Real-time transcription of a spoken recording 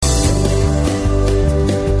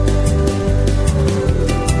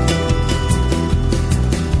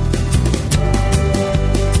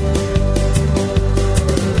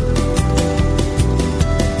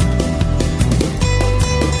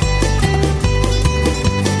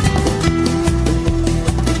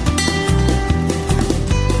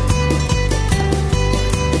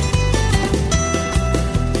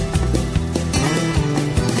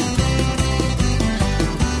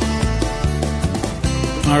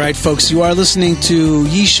right, folks, you are listening to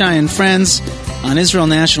Yishai and Friends on Israel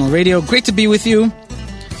National Radio. Great to be with you.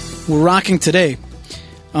 We're rocking today.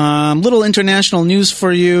 Little international news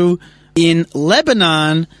for you. In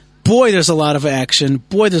Lebanon, boy, there's a lot of action.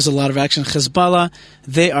 Hezbollah,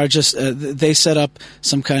 they are just, they set up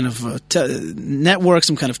some kind of network,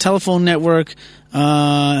 some kind of telephone network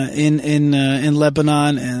in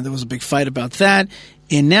Lebanon, and there was a big fight about that.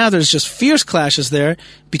 And now there's just fierce clashes there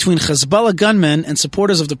between Hezbollah gunmen and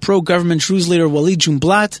supporters of the pro-government Druze leader Walid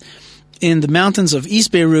Jumblat in the mountains of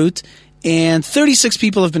East Beirut. And 36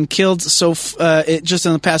 people have been killed just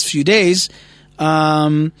in the past few days.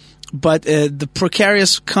 But the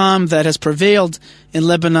precarious calm that has prevailed in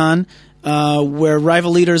Lebanon, where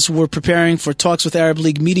rival leaders were preparing for talks with Arab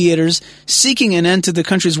League mediators, seeking an end to the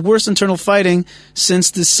country's worst internal fighting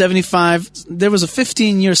since the 75. There was a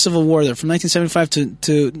 15-year civil war there, from 1975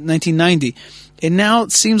 to 1990. And now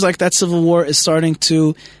it seems like that civil war is starting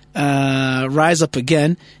to rise up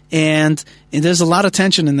again. And there's a lot of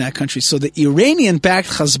tension in that country. So the Iranian-backed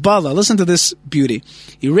Hezbollah, listen to this beauty.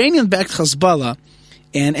 Iranian-backed Hezbollah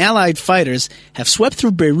and allied fighters have swept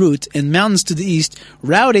through Beirut and mountains to the east,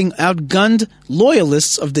 routing outgunned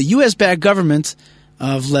loyalists of the U.S.-backed government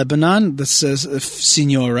of Lebanon. This says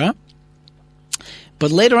Senora.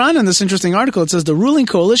 But later on in this interesting article, it says the ruling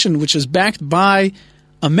coalition, which is backed by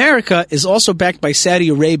America, is also backed by Saudi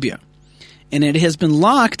Arabia. And it has been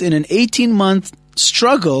locked in an 18-month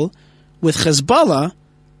struggle with Hezbollah,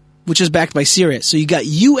 which is backed by Syria. So you got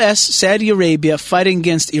U.S., Saudi Arabia fighting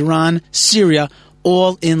against Iran, Syria,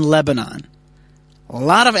 all in Lebanon. A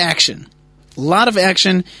lot of action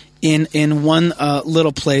in one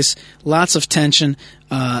little place. Lots of tension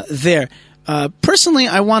there. Personally,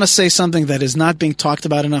 I want to say something that is not being talked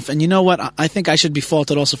about enough. And you know what? I think I should be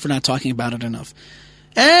faulted also for not talking about it enough.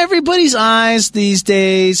 Everybody's eyes these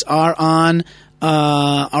days are on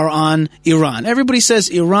Iran. Everybody says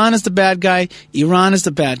Iran is the bad guy. Iran is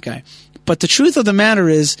the bad guy. But the truth of the matter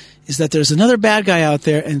is that there's another bad guy out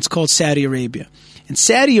there, and it's called Saudi Arabia. And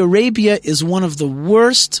Saudi Arabia is one of the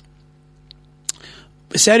worst.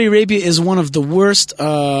 Saudi Arabia is one of the worst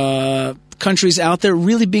countries out there,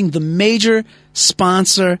 really being the major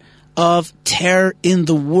sponsor of terror in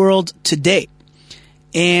the world today.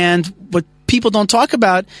 And what people don't talk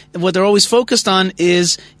about, what they're always focused on,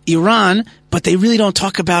 is Iran, but they really don't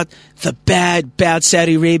talk about the bad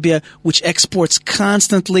Saudi Arabia, which exports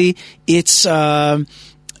constantly its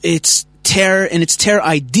terror and its terror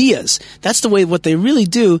ideas. That's the way. What they really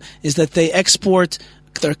do is that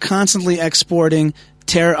they're constantly exporting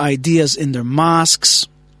terror ideas in their mosques,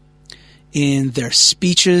 in their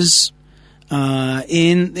speeches,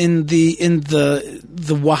 in the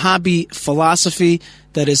Wahhabi philosophy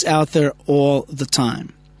that is out there all the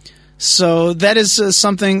time. So that is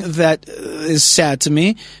something that is sad to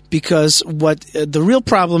me, because what the real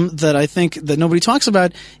problem that I think that nobody talks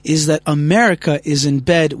about is that America is in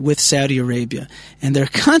bed with Saudi Arabia, and they're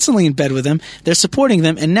constantly in bed with them. They're supporting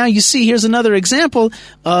them, and now you see here's another example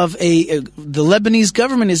of the Lebanese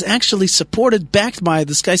government is actually supported, backed by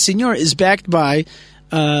this guy Senor is backed by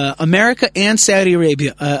America and Saudi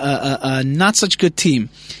Arabia, not such good team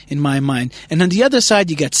in my mind. And on the other side,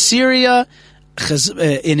 you got Syria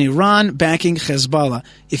in Iran backing Hezbollah.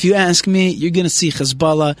 If you ask me, you're going to see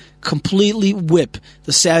Hezbollah completely whip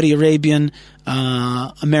the Saudi Arabian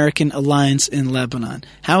American alliance in Lebanon.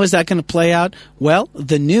 How is that going to play out? Well,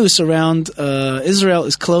 the noose around Israel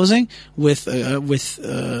is closing with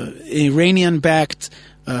Iranian-backed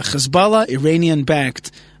Hezbollah,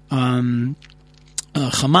 Iranian-backed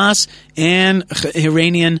Hamas, and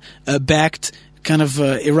Iranian-backed kind of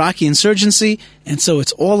Iraqi insurgency, and so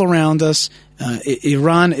it's all around us.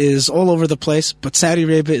 Iran is all over the place, but Saudi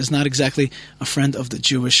Arabia is not exactly a friend of the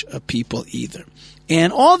Jewish people either.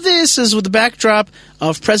 And all this is with the backdrop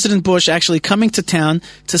of President Bush actually coming to town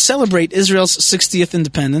to celebrate Israel's 60th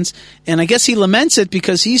independence. And I guess he laments it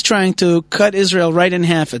because he's trying to cut Israel right in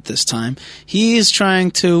half at this time. He is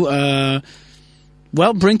trying to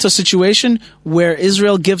bring to a situation where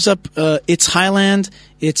Israel gives up its highland,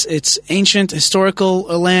 its ancient historical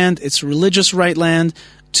land, its religious right land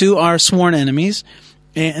to our sworn enemies.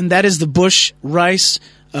 And that is the Bush-Rice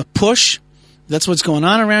push. That's what's going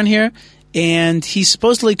on around here. And he's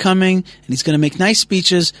supposedly coming, and he's going to make nice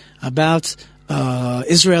speeches about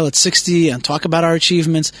Israel at 60 and talk about our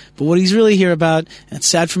achievements. But what he's really here about, and it's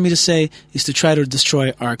sad for me to say, is to try to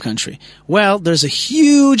destroy our country. Well, there's a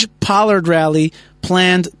huge Pollard rally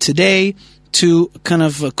planned today to kind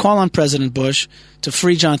of call on President Bush to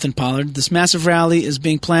free Jonathan Pollard. This massive rally is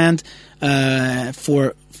being planned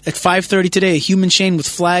for At 5:30 today, a human chain with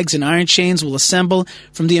flags and iron chains will assemble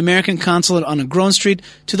from the American consulate on Agron Street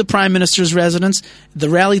to the Prime Minister's residence. The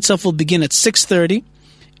rally itself will begin at 6:30,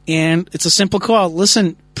 and it's a simple call.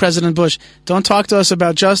 Listen, President Bush, don't talk to us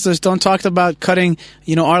about justice. Don't talk about cutting,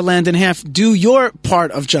 our land in half. Do your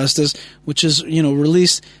part of justice, which is,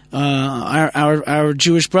 release our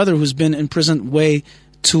Jewish brother who's been in prison way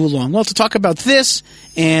too long. Well, to talk about this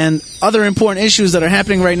and other important issues that are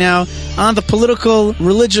happening right now on the political,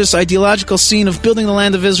 religious, ideological scene of building the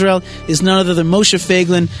land of Israel is none other than Moshe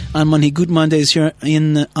Feiglin on Manhigut Mondays here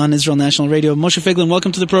on Israel National Radio. Moshe Feiglin,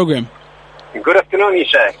 welcome to the program. Good afternoon,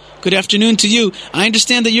 Yishai. Good afternoon to you. I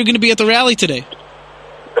understand that you're going to be at the rally today.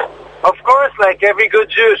 Of course, like every good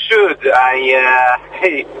Jew should.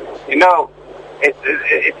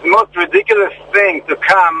 It's the most ridiculous thing to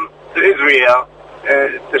come to Israel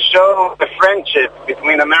to show the friendship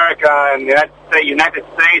between America and the United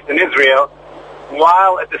States and Israel,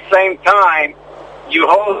 while at the same time you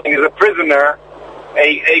holding as a prisoner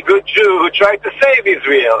a good Jew who tried to save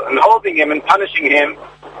Israel, and holding him and punishing him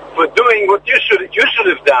for doing what you should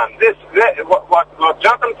have done. What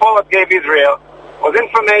Jonathan Pollard gave Israel was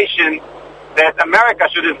information that America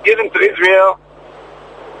should have given to Israel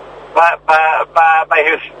by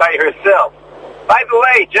herself. By the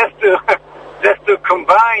way, just to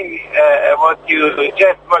combine what you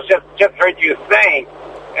just heard you saying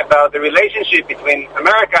about the relationship between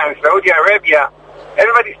America and Saudi Arabia,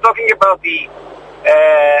 everybody's talking about the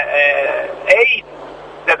aid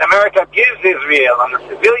that America gives Israel on the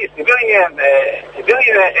civilian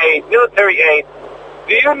aid, military aid.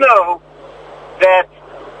 Do you know that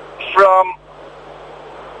from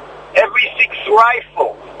every 6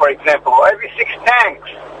 rifles, for example, or every 6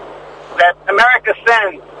 tanks that America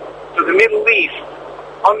sends to the Middle East,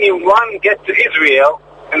 only 1 get to Israel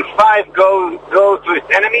and 5 go to its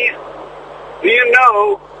enemies? Do you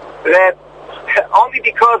know that only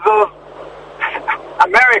because of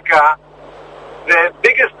America, the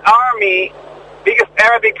biggest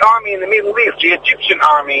Arabic army in the Middle East, the Egyptian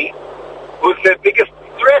army, who's the biggest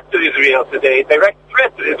threat to Israel today, direct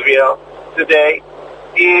threat to Israel today,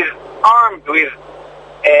 is armed with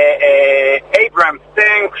Abrams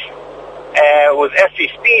tanks, with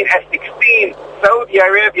F-15, F-16. Saudi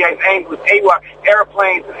Arabia is aimed with AWACS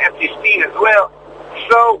airplanes and F-15 as well.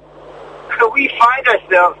 So we find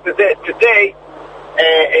ourselves today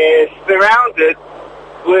surrounded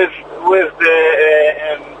with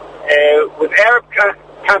Arab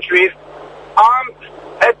countries armed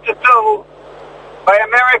head to toe by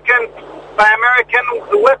American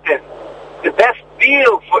weapons. The best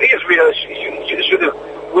deal for Israel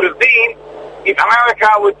would have been if America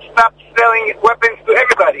would stop selling weapons to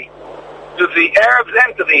everybody, to the Arabs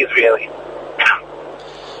and to the Israelis.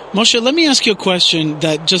 Moshe, let me ask you a question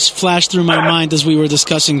that just flashed through my mind as we were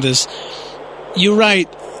discussing this. You're right.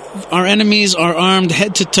 Our enemies are armed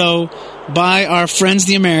head to toe by our friends,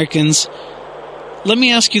 the Americans. Let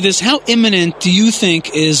me ask you this. How imminent do you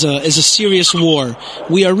think is a serious war?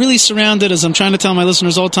 We are really surrounded, as I'm trying to tell my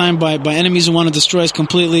listeners all the time, by enemies who want to destroy us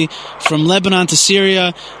completely, from Lebanon to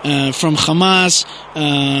Syria, from Hamas,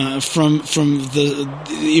 from the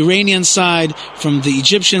Iranian side, from the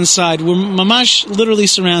Egyptian side. We're mamash literally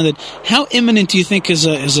surrounded. How imminent do you think is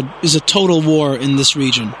a total war in this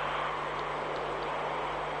region?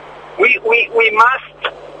 We must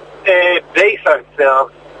base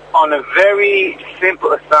ourselves on a very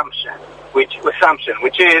simple assumption, which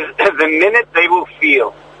is the minute they will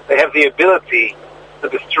feel they have the ability to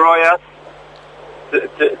destroy us,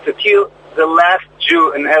 to kill the last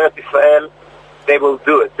Jew in Eretz Israel, they will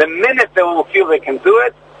do it. The minute they will feel they can do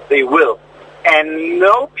it, they will. And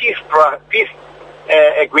no peace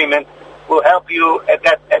agreement will help you at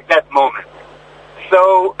that moment.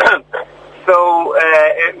 So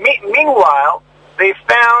meanwhile, they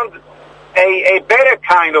found a better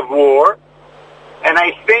kind of war, and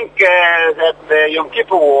I think that the Yom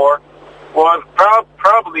Kippur War was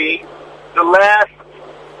probably the last,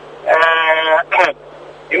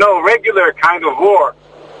 regular kind of war.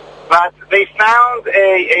 But they found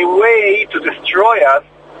a way to destroy us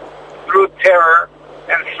through terror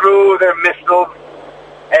and through their missiles.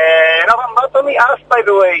 Not only us, by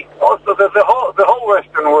the way, also the whole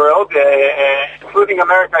Western world, including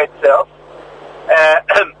America itself.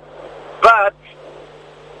 But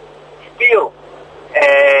still,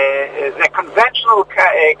 the conventional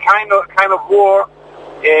kind of war,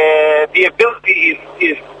 the ability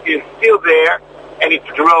is still there, and it's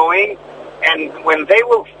growing. And when they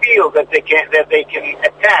will feel that they can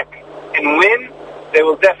attack and win, they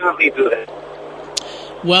will definitely do that.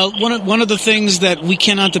 Well, one of the things that we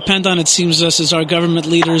cannot depend on, it seems to us, is our government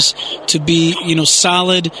leaders to be,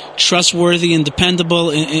 solid, trustworthy, and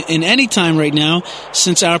dependable in any time right now,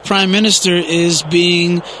 since our prime minister is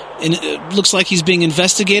it looks like he's being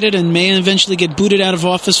investigated and may eventually get booted out of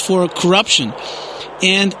office for corruption.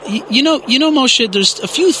 And Moshe, there's a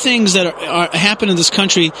few things that happen in this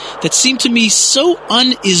country that seem to me so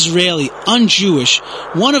un-Israeli, un-Jewish.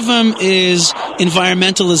 One of them is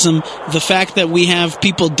environmentalism, the fact that we have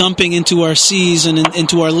people dumping into our seas and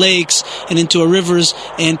into our lakes and into our rivers,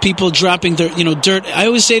 and people dropping their dirt. I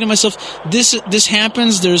always say to myself, this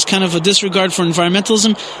happens. There's kind of a disregard for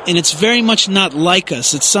environmentalism, and it's very much not like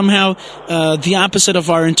us. It's somehow the opposite of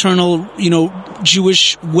our internal,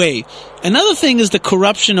 Jewish way. Another thing is the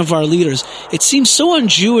corruption of our leaders. It seems so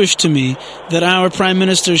un-Jewish to me that our prime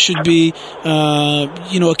minister should be,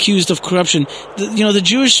 accused of corruption. The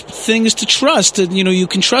Jewish thing is to trust. You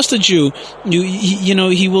can trust a Jew.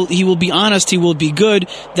 He will be honest. He will be good.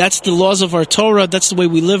 That's the laws of our Torah. That's the way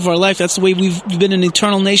we live our life. That's the way we've been an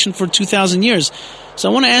eternal nation for 2,000 years. So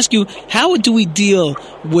I want to ask you, how do we deal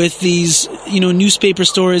with these, newspaper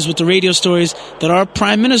stories, with the radio stories, that our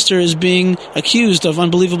prime minister is being accused of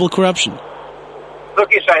unbelievable corruption?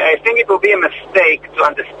 Look, I think it will be a mistake to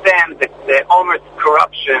understand the Olmert's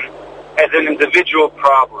corruption as an individual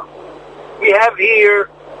problem. We have here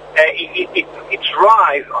its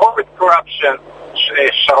rise, Olmert's corruption,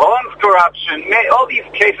 Sharon's corruption, all these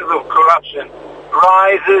cases of corruption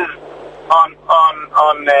rises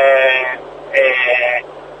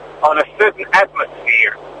on a certain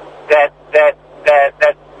atmosphere that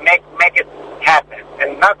make it happen.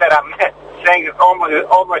 And not that I'm saying that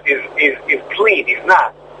Olmert is clean. He's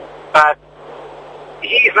not. But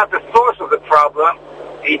he is not the source of the problem.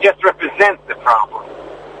 He just represents the problem.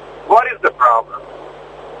 What is the problem?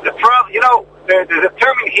 The problem, there's a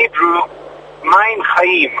term in Hebrew, Mayim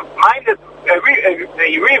Chaim. Mayim is a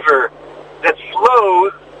river that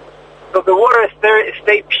flows so the water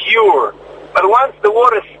stay pure. But once the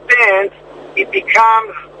water stands, it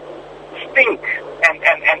becomes stink, and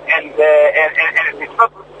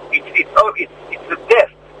it's a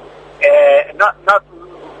death, not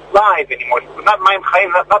live anymore. Not Mayim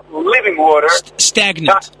Chaim, not living water.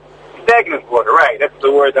 Stagnant. Stagnant water, right? That's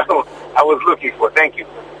the word I was looking for. Thank you.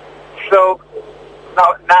 So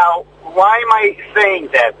now, why am I saying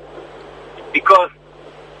that? Because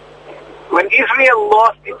when Israel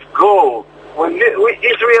lost its goal, when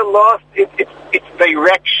Israel lost its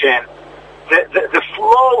direction, the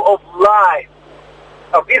flow of life,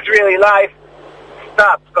 of Israeli life,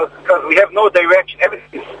 stops because we have no direction.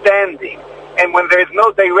 Everything is standing, and when there is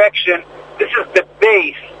no direction, this is the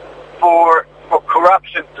base for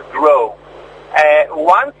corruption to grow.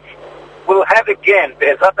 Once we'll have again,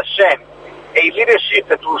 Be'ezrat Hashem, a leadership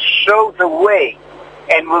that will show the way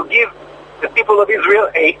and will give the people of Israel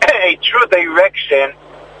a true direction,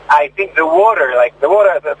 I think the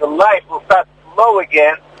life will start to flow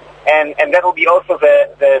again, and that will be also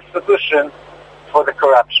the solution for the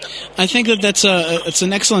corruption. I think that it's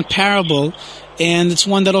an excellent parable, and it's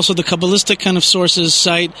one that also the Kabbalistic kind of sources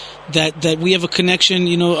cite, that we have a connection,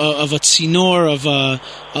 of a tzinor, of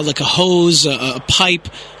like a hose, a pipe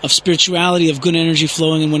of spirituality, of good energy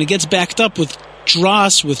flowing, and when it gets backed up with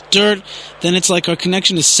dross, with dirt, then it's like our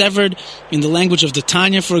connection is severed. In the language of the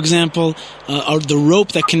Tanya, for example, or the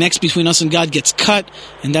rope that connects between us and God gets cut,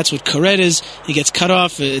 and that's what karet is. It gets cut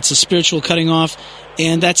off. It's a spiritual cutting off,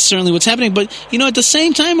 and that's certainly what's happening. But, at the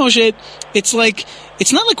same time, Moshe, it's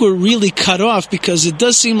not like we're really cut off, because it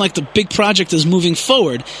does seem like the big project is moving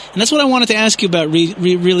forward. And that's what I wanted to ask you about,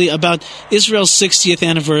 really, about Israel's 60th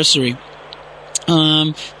anniversary.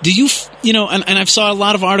 Do you, and I saw a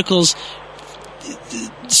lot of articles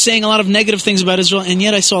saying a lot of negative things about Israel, and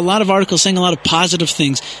yet I saw a lot of articles saying a lot of positive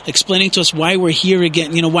things, explaining to us why we're here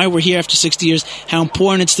again, why we're here after 60 years, how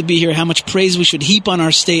important it's to be here, how much praise we should heap on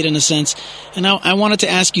our state, in a sense. And now I wanted to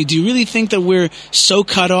ask you, do you really think that we're so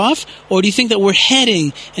cut off, or do you think that we're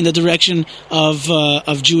heading in the direction of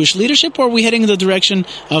Jewish leadership, or are we heading in the direction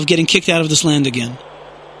of getting kicked out of this land again?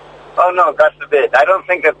 Oh no, God forbid. I don't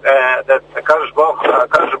think that Kadosh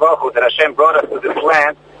Baruch Hu, that Hashem brought us to this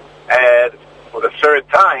land for the third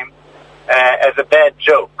time as a bad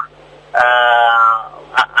joke. I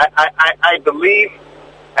believe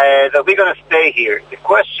that we're going to stay here. The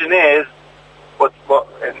question is, what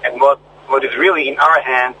is really in our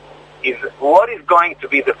hands is what is going to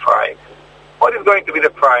be the price. What is going to be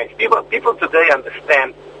the price? People today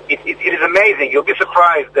understand. It is amazing. You'll be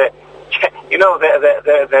surprised that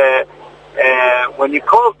when you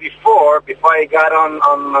called before I got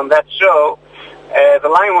on that show. The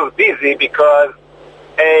line was busy because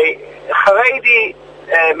a Haredi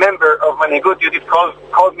member of Manhigut Yehudit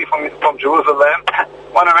called me from Jerusalem.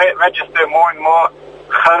 Want to register more and more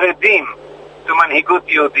Charedim to Manhigut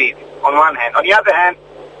Yehudit on one hand. On the other hand,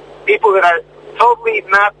 people that are totally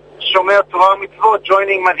not Shomer Torah Mitzvot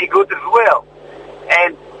joining Manhigut as well.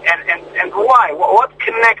 And why? What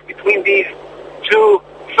connects between these two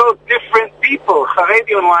so different people,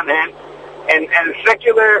 Haredi on one hand and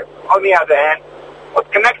secular on the other hand?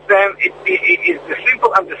 What connects them is the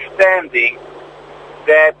simple understanding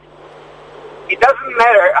that it doesn't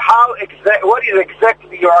matter what is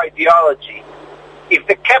exactly your ideology. If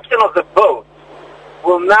the captain of the boat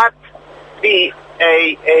will not be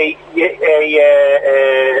a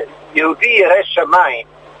Yehudi Yerei Shamayim,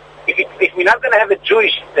 if we're not going to have a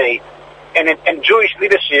Jewish state and Jewish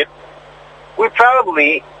leadership, we're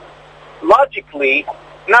probably, logically,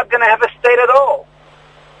 not going to have a state at all.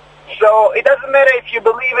 So it doesn't matter if you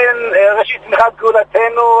believe in Rashid Simchat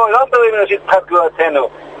Gulatenu or don't believe in Rashid Simchat Gulatenu.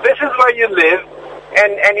 This is where you live,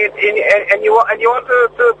 and you want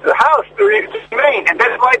to house to remain, and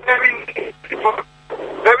that's why for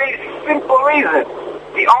very simple reason.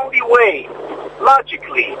 The only way,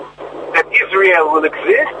 logically, that Israel will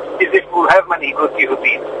exist is if we'll have Manhigut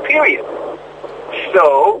Yehudit. Period.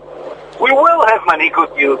 So we will have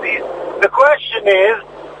Manhigut Yehudit. The question is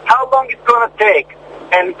how long it's going to take.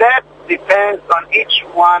 And that depends on each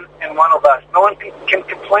one and one of us. No one can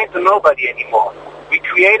complain to nobody anymore. We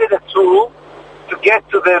created a tool to get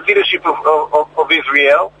to the leadership of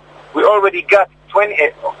Israel. We already got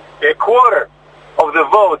a quarter of the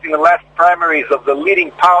vote in the last primaries of the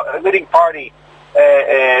leading party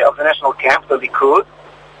of the national camp, the Likud.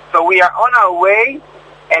 So we are on our way,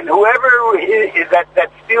 and whoever is that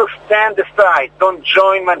still stand aside, don't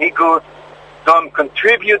join Manhigut, don't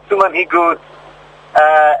contribute to Manhigut,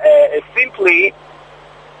 simply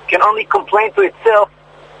can only complain to itself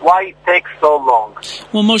why it takes so long.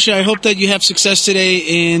 Well, Moshe, I hope that you have success today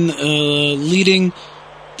in leading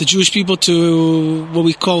the Jewish people to what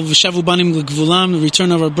we call V'shavu banim l'gvulam, the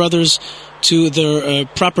return of our brothers to their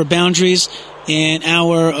proper boundaries. And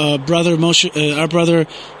our brother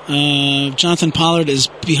Jonathan Pollard is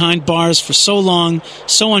behind bars for so long,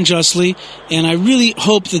 so unjustly, and I really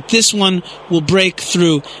hope that this one will break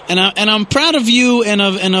through. And I'm proud of you and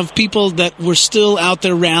of people that were still out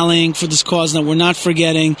there rallying for this cause, and that we're not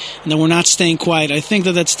forgetting, and that we're not staying quiet. I think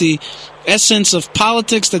that that's the essence of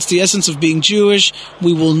politics. That's the essence of being Jewish.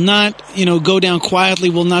 We will not, go down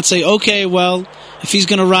quietly. We'll not say, okay, well, if he's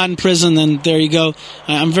going to rot in prison, then there you go.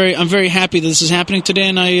 I'm very happy that this is happening today,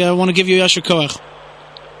 and I want to give you Yasher Koach.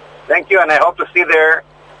 Thank you, and I hope to see there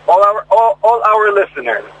all our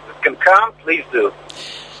listeners that can come. Please do.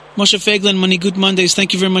 Moshe Feiglin, Manhigut Mondays.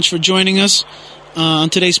 Thank you very much for joining us on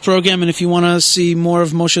today's program. And if you want to see more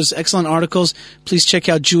of Moshe's excellent articles, please check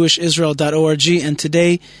out JewishIsrael.org. And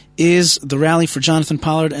today is the rally for Jonathan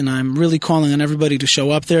Pollard, and I'm really calling on everybody to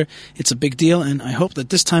show up there. It's a big deal, and I hope that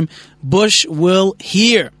this time Bush will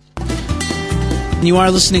hear. You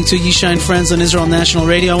are listening to Yishai and Friends on Israel National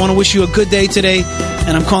Radio. I want to wish you a good day today,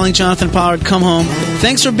 and I'm calling Jonathan Pollard. Come home.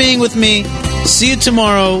 Thanks for being with me. See you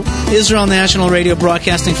tomorrow. Israel National Radio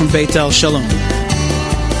broadcasting from Beit El. Shalom.